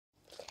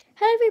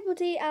Hello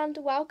everybody and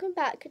welcome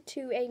back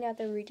to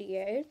another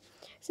video.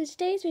 So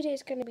today's video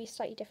is going to be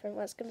slightly different.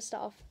 Well, it's going to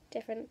start off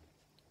different.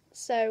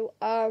 So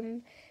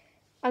I'm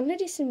going to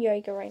do some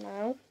yoga right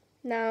now.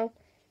 Now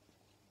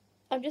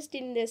I'm just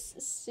in this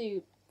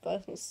suit, well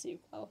it's not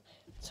suit, well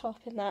top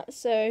in that.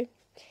 So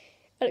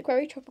I look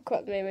very tropical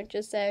at the moment,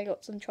 just saying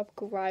got some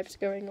tropical vibes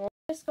going on.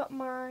 I just got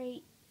my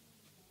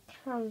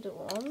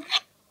candle on.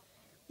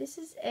 This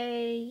is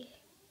a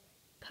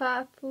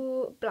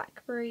purple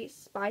blackberry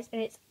spice and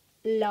it's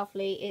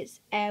lovely. It's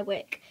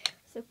airwick,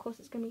 so of course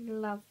it's going to be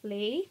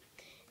lovely.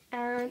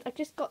 And I've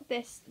just got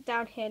this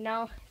down here.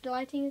 Now the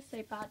lighting is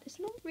so bad, it's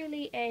not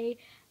really a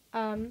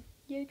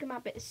yoga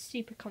mat, but it's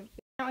super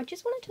comfy. Now I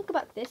just want to talk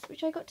about this,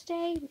 which I got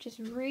today, which is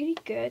really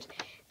good.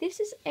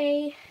 This is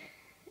a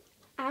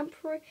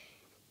aromathy,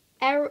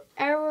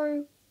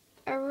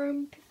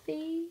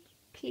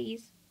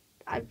 please,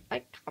 I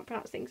can't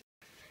pronounce things.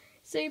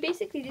 So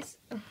basically this,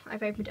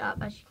 I've opened it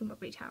up as you can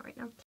probably tell right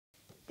now.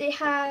 It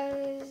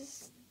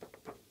has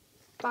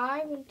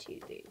 1, 2,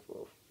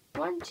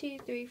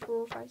 3,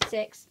 4, 5,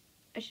 6.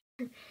 I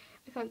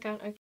can't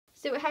count. Okay.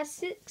 So it has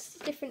 6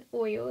 different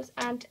oils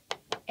and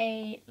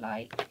a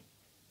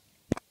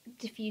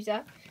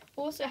diffuser.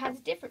 Also it has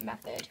a different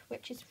method,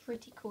 which is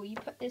pretty cool. You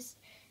put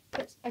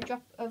a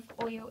drop of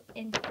oil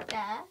in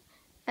there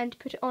and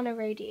put it on a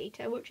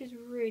radiator, which is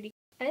really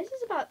cool. And this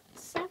is about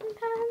 £7.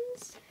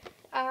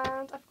 And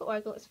I forgot where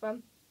I got this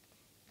from.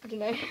 I don't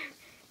know.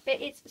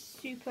 But it's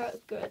super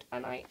good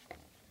and I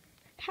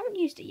haven't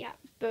used it yet,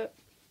 but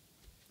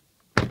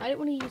I don't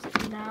want to use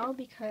it now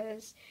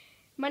because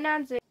my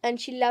nan's and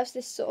she loves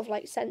this sort of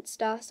like scent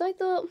stuff. So I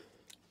thought,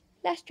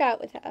 let's try it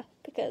with her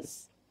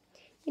because,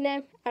 you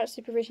know, out of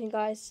supervision,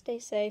 guys, stay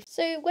safe.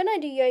 So when I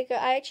do yoga,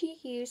 I actually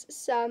use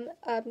some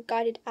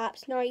guided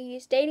apps. Now I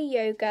use Daily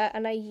Yoga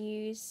and I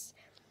use,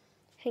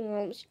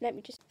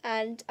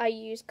 and I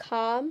use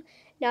Calm.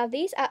 Now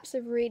these apps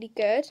are really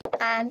good,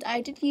 and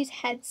I did use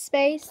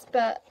Headspace,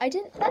 but that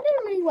didn't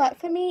really work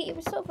for me. It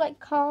was sort of like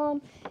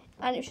Calm,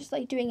 and it was just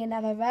like doing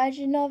another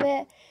version of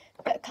it.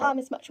 But Calm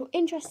is much more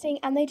interesting,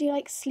 and they do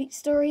like sleep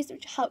stories,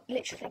 which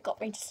literally got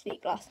me to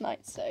sleep last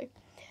night. So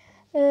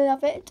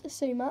love it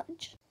so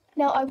much.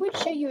 Now I would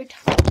show you a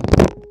time.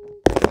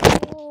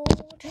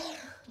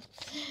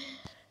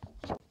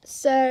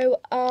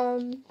 So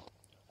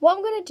what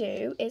I'm gonna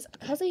do is,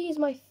 because I use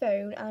my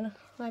phone and I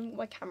haven't got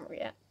my camera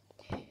yet.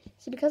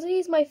 So because I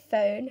use my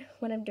phone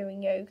when I'm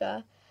doing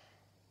yoga,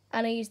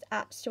 and I use the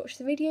apps to watch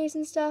the videos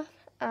and stuff,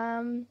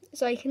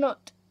 so I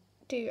cannot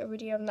do a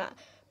video on that.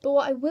 But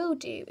what I will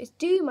do is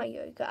do my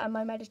yoga and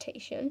my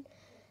meditation.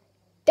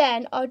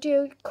 Then I'll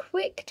do a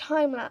quick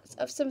time lapse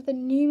of some of the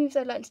new moves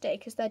I learned today,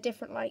 because they're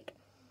different like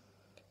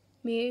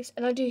moves,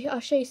 and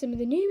I'll show you some of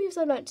the new moves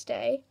I learned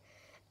today.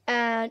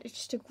 And it's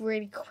just a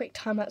really quick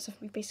time lapse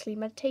of me basically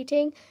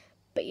meditating.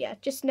 But yeah,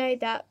 just know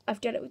that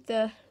I've done it with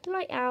the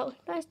light out,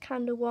 nice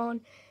candle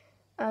on,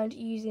 and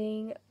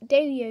using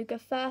Daily Yoga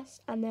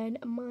first and then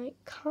my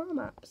Calm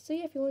app. So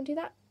yeah, if you want to do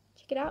that,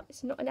 check it out.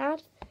 It's not an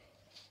ad.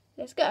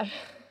 Let's go.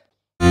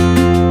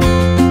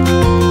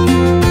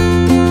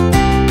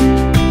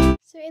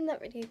 So in that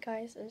video,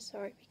 guys, I'm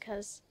sorry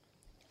because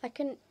I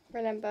couldn't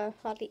remember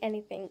hardly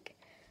anything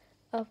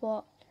of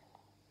what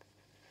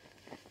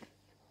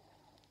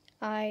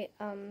I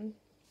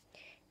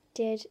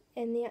did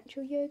in the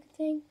actual yoga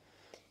thing,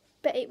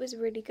 but it was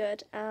really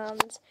good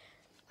and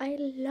I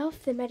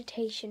love the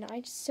meditation.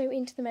 I'm so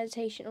into the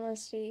meditation,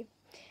 honestly.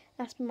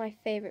 That's my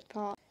favourite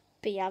part.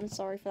 But yeah, I'm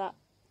sorry for that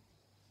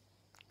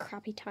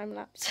crappy time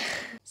lapse.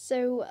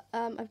 So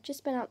I've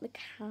just been out the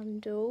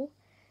candle.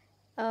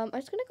 I'm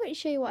just gonna quickly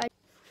show you what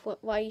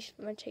I use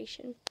for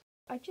meditation.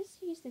 I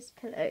just use this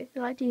pillow. The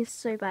lighting is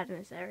so bad in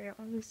this area,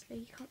 honestly,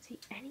 you can't see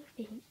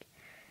anything.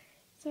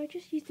 So I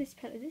just use this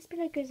pillow. This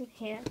pillow goes in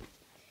here,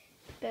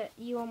 but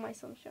you are my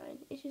sunshine.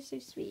 It's just so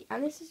sweet.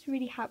 And this just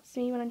really helps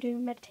me when I'm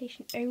doing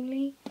meditation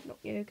only, not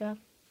yoga.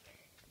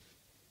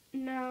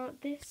 Now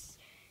this,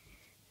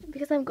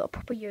 because I've got a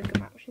proper yoga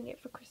mat which I'm getting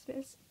for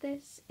Christmas,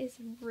 this is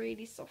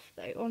really soft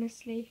though,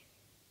 honestly.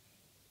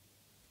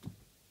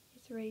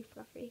 It's really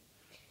fluffy.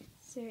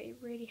 So it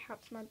really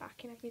helps my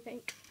back and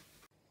everything.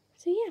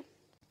 So yeah.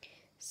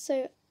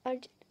 So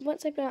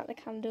once I blow out the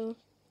candle,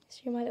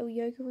 show my little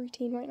yoga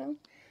routine right now.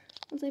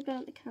 Once I blow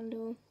out the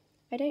candle,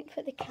 I don't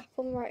put the cap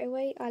on right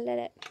away, I let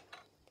it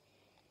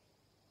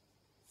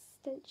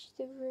stench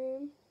the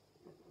room.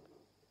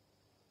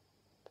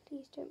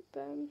 Please don't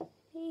burn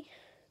me.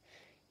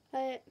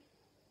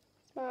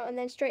 Smell, and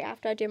then straight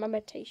after I do my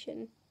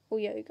meditation or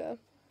yoga,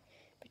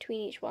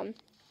 between each one,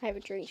 I have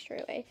a drink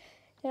straight away.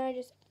 Then I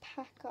just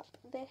pack up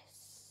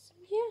this,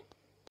 yeah.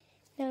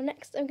 Now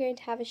next I'm going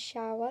to have a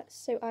shower,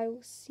 so I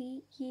will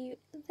see you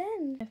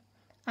then.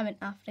 I'm an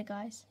after,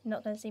 guys, you're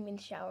not going to see me in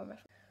the shower.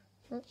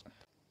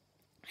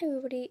 Hi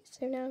everybody,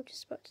 so now I'm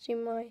just about to do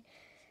my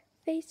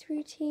face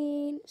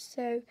routine,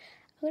 so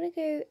I'm going to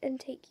go and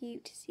take you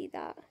to see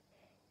that,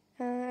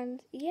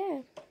 and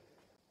yeah,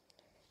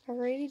 I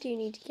really do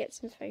need to get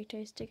some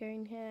photos to go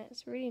in here.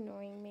 It's really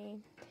annoying me.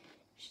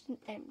 It's just an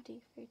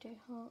empty photo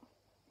heart.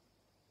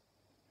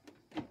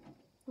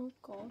 Oh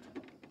god.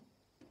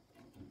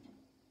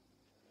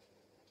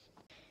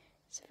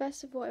 So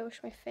first of all, I wash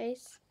my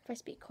face. If I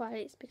speak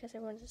quietly, it's because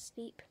everyone's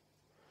asleep.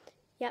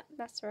 Yep,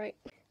 that's right.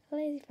 A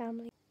lazy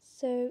family.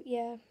 So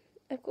yeah,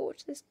 I've got to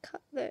watch this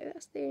cut though,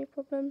 that's the only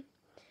problem.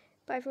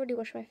 But I've already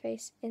washed my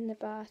face in the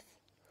bath.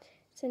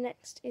 So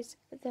next is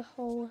the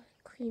whole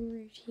cream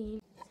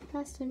routine. So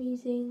first I'm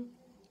using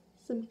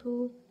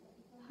simple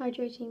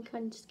hydrating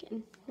kind of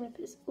skin. I'm going to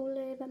put this all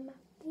over my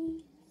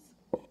face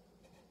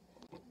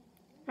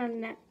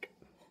and neck.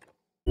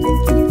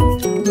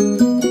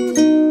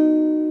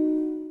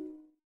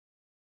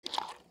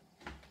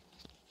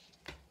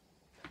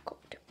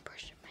 Got to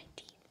brush my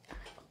teeth.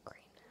 I've got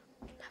cream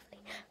now.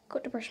 Lovely.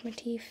 Got to brush my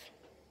teeth.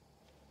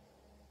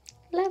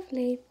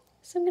 Lovely.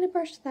 So I'm going to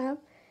brush that.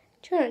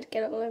 Try not to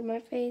get it all over my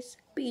face,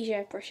 but usually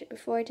I brush it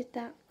before I did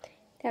that.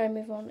 Then I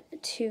move on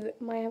to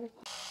my other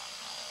part.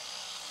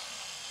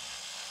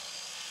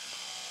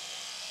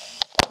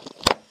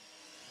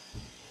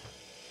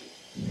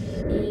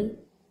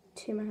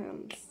 To my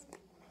hands.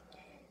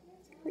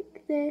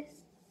 Like this.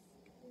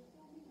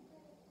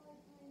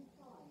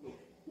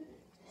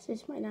 This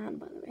is my nan,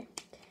 by the way.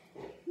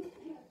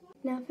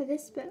 Now for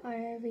this bit,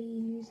 I either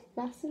use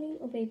Vaseline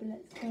or Baby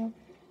Lips. Now,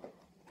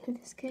 in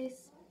this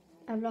case,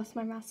 I've lost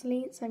my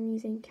Vaseline, so I'm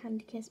using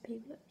Candy Kiss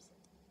Baby Lips.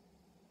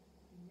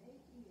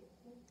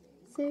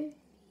 So,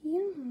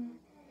 yeah.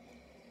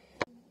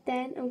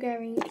 Then I'm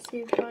going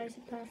to apply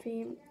some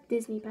perfume,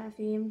 Disney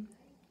perfume,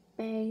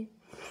 Bay.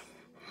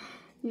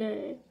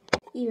 No,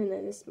 even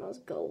though this smells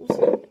gold.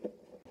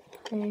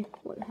 Okay,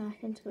 what the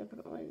heck, I'm just going to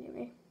put it on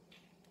anyway.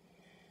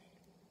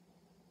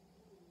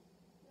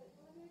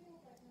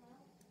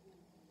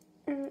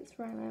 And it's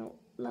ran out.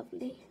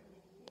 Lovely.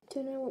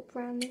 Don't know what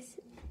brand this is.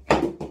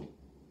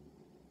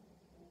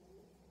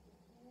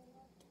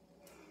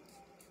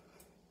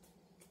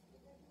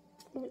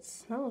 Oh, it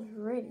smells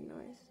really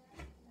nice.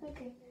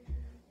 Okay.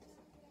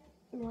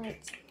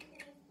 Right.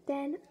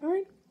 Then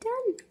I'm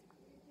done.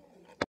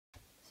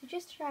 So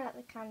just try out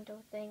the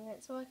candle thing.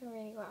 It's working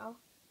really well.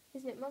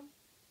 Isn't it, Mum?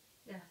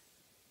 Yes.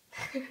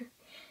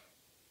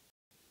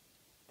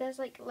 There's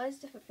like loads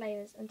of different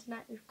flavours, and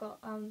tonight we've got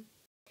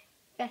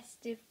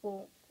festive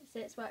warmth, so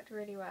it's worked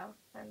really well.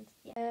 And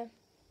yeah.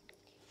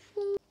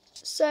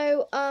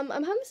 So I'm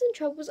having some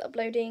troubles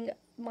uploading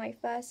my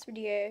first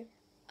video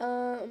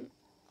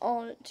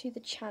onto the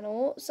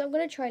channel, so I'm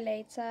gonna try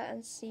later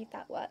and see if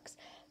that works.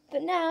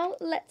 But now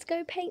let's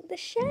go paint the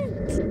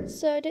shed.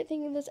 So I don't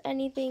think there's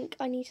anything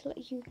I need to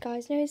let you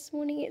guys know this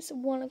morning. It's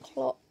 1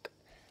 o'clock,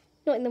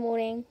 not in the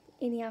morning,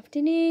 in the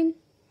afternoon.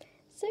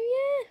 So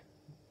yeah,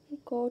 oh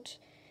god,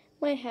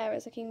 my hair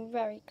is looking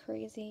very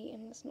crazy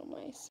and that's not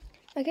nice.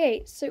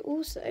 Okay, so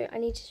also I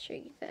need to show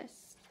you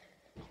this.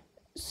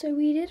 So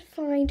we did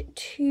find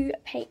 2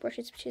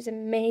 paintbrushes, which is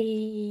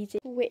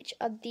amazing, which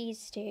are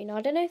these 2. Now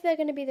I don't know if they're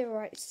going to be the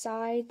right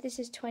size. This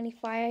is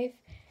 25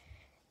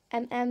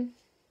 mm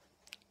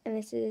and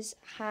this is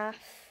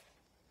half.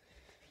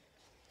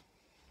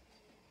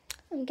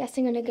 I'm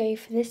guessing I'm going to go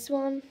for this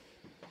one,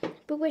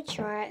 but we'll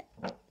try it.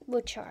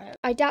 We'll try it.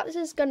 I doubt this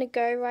is going to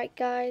go right,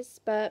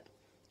 guys, but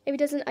if it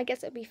doesn't, I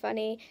guess it'll be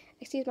funny.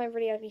 Excuse my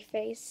really ugly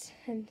face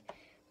and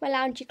my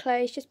loungy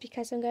clothes, just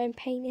because I'm going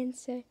painting,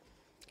 so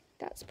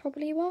that's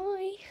probably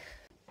why.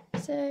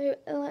 So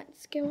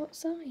let's go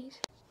outside.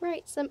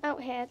 Right, so I'm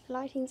out here. The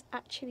lighting's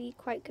actually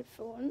quite good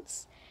for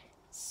once.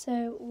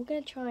 So we're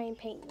going to try and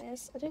paint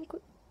this. I don't know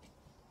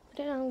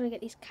how I'm going to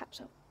get these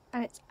caps up.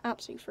 And it's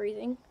absolutely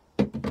freezing.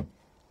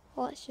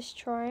 Well, let's just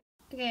try.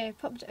 Okay, I've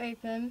popped it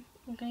open.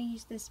 I'm going to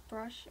use this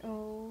brush.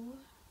 Oh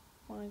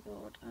my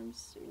god, I'm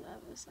so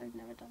nervous. I've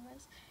never done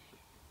this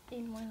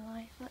in my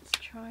life. Let's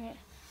try it.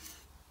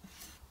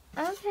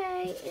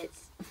 Okay,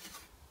 it's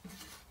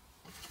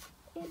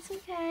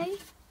okay.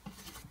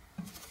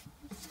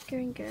 It's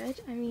going good.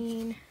 I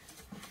mean,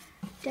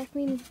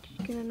 definitely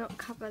gonna not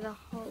cover the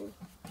whole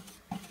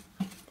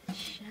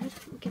shed.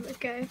 We'll give it a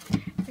go.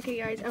 Okay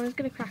guys, I'm just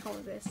gonna crack on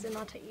with this and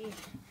I'll take you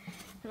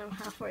when I'm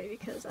halfway,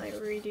 because I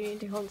really do need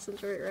to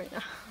concentrate right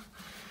now.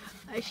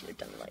 I should have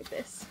done it like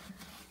this.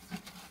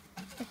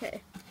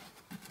 Okay.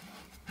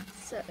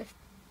 So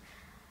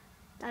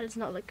that does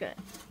not look good,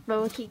 but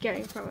we'll keep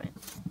going from it.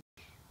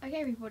 Okay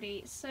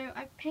everybody, so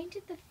I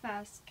painted the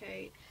first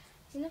coat.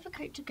 There's another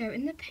coat to go,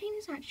 and the paint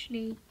is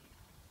actually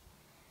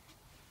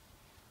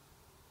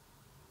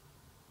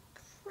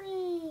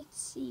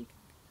pretty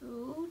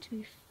full, to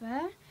be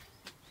fair.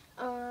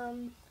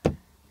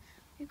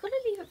 We've got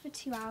to leave it for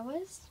 2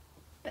 hours,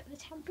 but the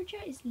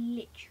temperature is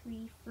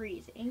literally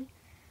freezing,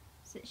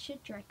 so it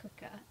should dry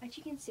quicker. As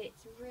you can see,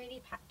 it's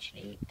really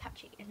patchy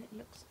and it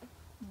looks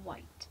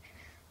white.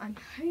 I'm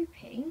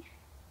hoping,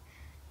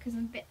 because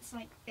on bits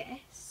like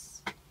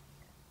this,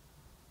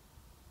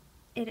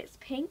 it is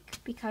pink,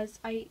 because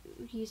I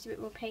used a bit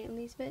more paint on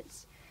these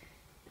bits.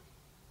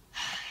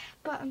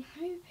 But I'm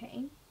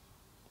hoping,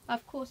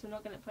 of course I'm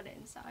not going to put it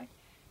inside,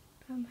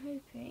 but I'm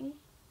hoping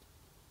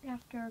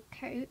after a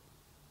coat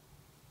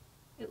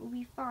it will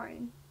be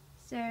fine.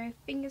 So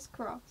fingers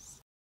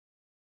crossed.